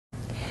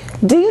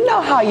Do you know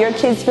how your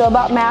kids feel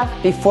about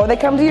math before they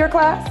come to your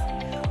class?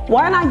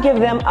 Why not give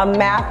them a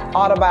math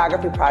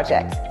autobiography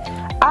project?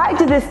 I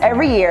do this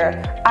every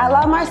year. I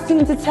allow my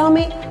students to tell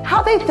me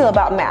how they feel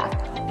about math.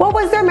 What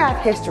was their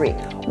math history?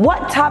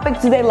 What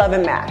topics do they love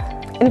in math?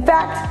 In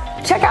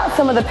fact, check out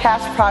some of the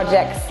past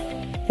projects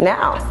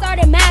now. I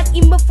started math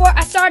even before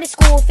I started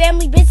school.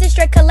 Family business,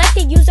 straight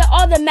collected, using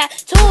all the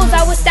math tools.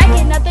 I was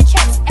stacking up the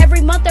checks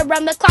every month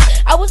around the clock.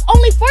 I was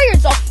only 4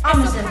 years old.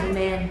 I'm a simple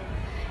man.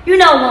 You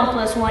know 1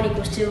 plus 1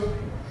 equals 2.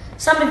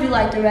 Some of you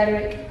like the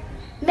rhetoric.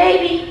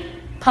 Maybe,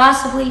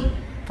 possibly,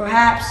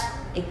 perhaps,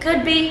 it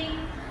could be.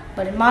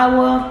 But in my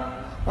world,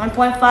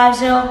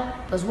 1.50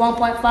 plus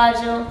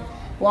 1.50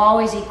 will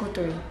always equal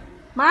 3.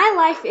 My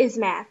life is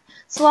math,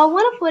 so I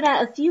want to put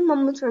out a few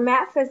moments where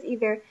math has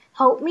either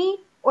helped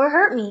me or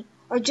hurt me,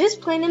 or just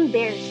plain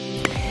embarrassed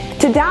me.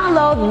 To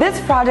download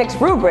this project's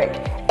rubric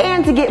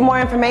and to get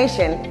more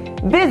information,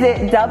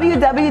 visit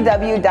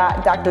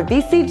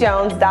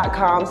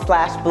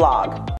www.drvcjones.com/blog.